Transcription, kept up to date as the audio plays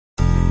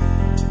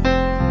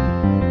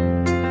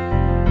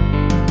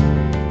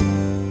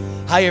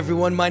Hi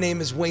everyone, my name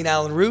is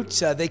Allyn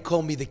Root. They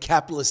call me the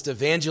capitalist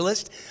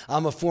evangelist.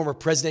 I'm a former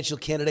presidential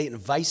candidate and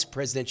vice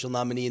presidential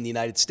nominee in the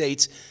United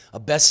States, a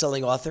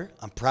best-selling author.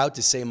 I'm proud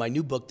to say my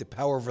new book, The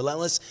Power of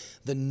Relentless,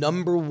 the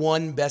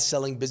 #1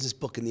 best-selling business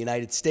book in the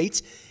United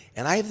States.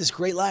 And I have this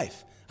great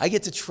life. I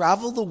get to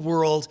travel the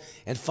world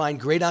and find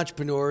great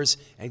entrepreneurs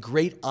and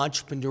great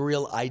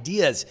entrepreneurial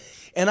ideas.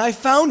 And I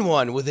found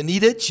one with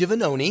Anita.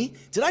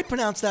 Did I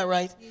pronounce that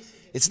right?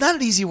 It's not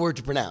an easy word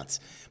to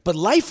pronounce. But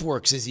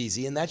LifeworX is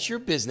easy, and that's your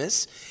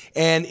business,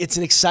 and it's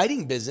an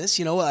exciting business.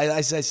 You know,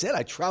 as I said,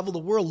 I travel the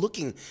world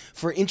looking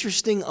for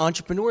interesting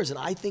entrepreneurs, and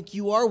I think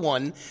you are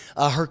one.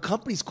 Her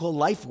company's called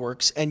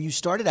LifeworX, and you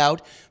started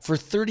out for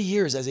 30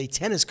 years as a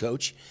tennis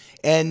coach,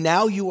 and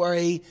now you are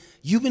a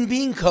human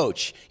being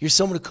coach. You're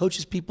someone who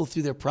coaches people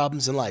through their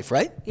problems in life,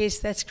 right? Yes,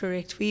 that's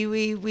correct.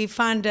 We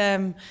find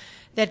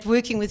that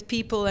working with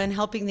people and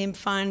helping them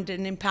find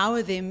and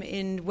empower them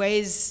in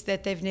ways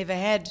that they've never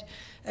had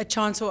a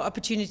chance or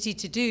opportunity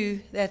to do,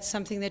 that's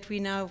something that we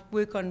now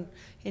work on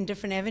in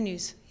different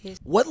avenues. Yes.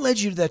 What led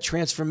you to that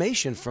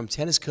transformation from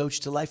tennis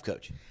coach to life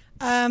coach?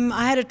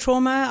 I had a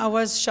trauma. I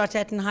was shot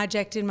at and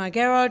hijacked in my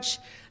garage.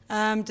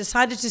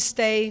 Decided to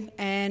stay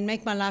and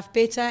make my life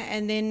better,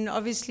 and then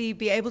obviously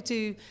be able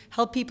to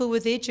help people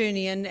with their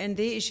journey and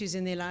their issues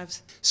in their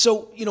lives.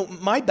 So, you know,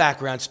 my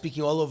background,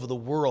 speaking all over the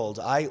world,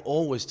 I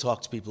always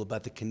talk to people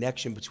about the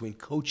connection between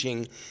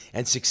coaching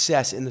and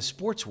success in the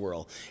sports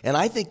world. And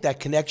I think that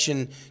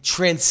connection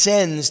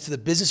transcends to the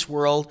business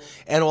world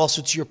and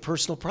also to your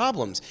personal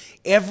problems.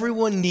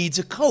 Everyone needs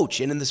a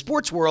coach. And in the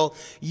sports world,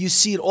 you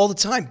see it all the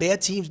time.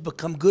 Bad teams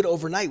become good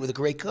overnight with a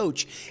great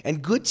coach,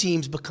 and good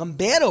teams become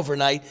bad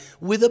overnight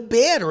with a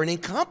bad or an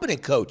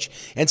incompetent coach.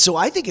 And so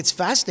I think it's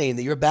fascinating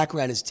that your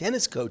background is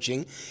tennis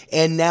coaching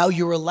and now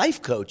you're a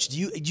life coach. Do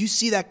you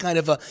see that kind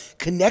of a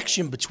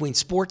connection between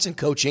sports and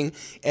coaching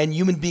and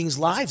human beings'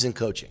 lives and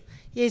coaching?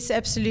 Yes,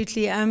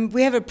 absolutely.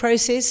 We have a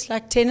process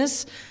like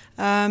tennis.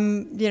 You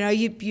know,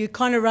 you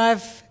can't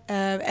arrive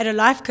at a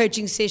life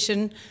coaching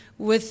session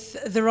with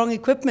the wrong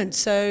equipment.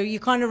 So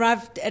you can't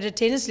arrive at a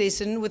tennis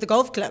lesson with a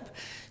golf club.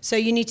 So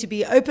you need to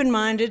be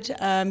open-minded.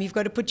 You've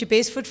got to put your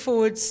best foot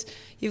forwards.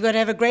 You've got to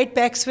have a great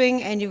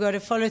backswing, and you've got to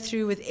follow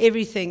through with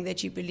everything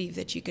that you believe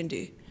that you can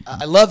do.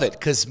 I love it,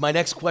 because my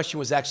next question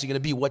was actually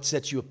going to be what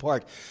sets you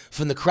apart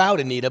from the crowd,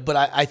 Anita, but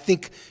I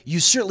think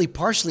you certainly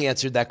partially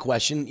answered that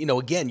question. You know,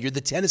 again, you're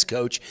the tennis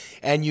coach,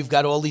 and you've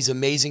got all these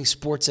amazing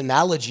sports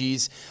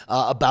analogies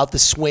about the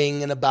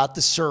swing and about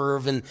the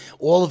serve, and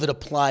all of it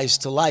applies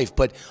to life.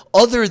 But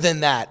other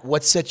than that,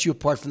 what sets you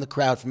apart from the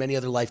crowd, from any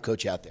other life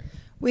coach out there?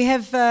 We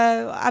have,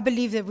 I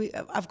believe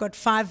that I've got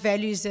 5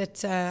 values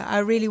that I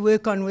really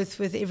work on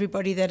with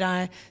everybody that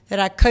I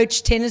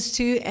coach tennis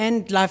to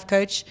and life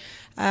coach.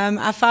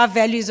 Our 5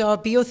 values are: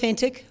 be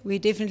authentic. We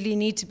definitely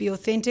need to be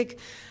authentic.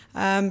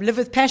 Live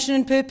with passion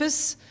and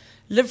purpose.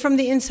 Live from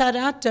the inside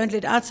out. Don't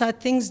let outside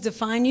things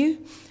define you.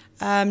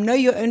 Know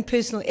your own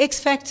personal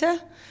X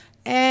factor.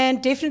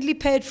 And definitely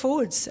pay it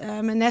forwards.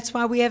 And that's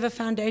why we have a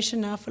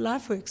foundation now for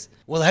LifeworX.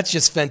 Well, that's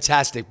just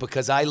fantastic,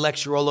 because I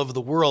lecture all over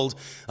the world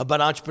about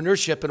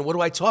entrepreneurship, and what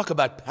do I talk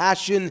about?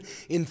 Passion,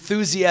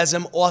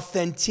 enthusiasm,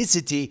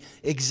 authenticity,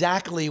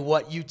 exactly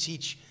what you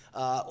teach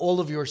all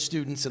of your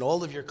students and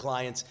all of your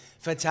clients.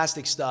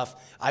 Fantastic stuff.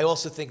 I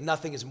also think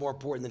nothing is more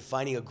important than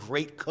finding a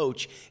great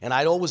coach, and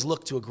I'd always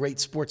look to a great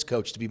sports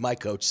coach to be my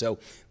coach. So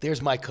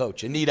there's my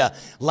coach, Anita.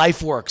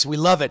 LifeworX, we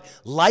love it.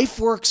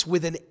 LifeworX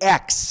with an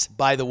X,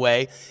 by the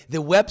way.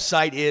 The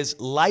website is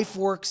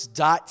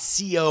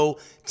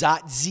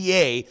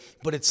lifeworx.co.za,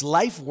 but it's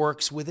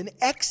LifeworX with an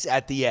X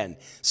at the end.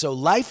 So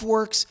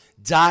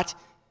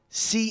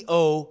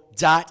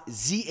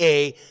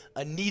lifeworx.co.za.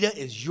 Anita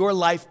is your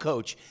life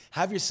coach.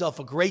 Have yourself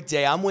a great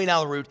day. I'm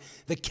Allyn Root,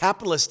 the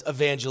capitalist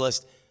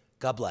evangelist.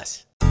 God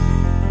bless.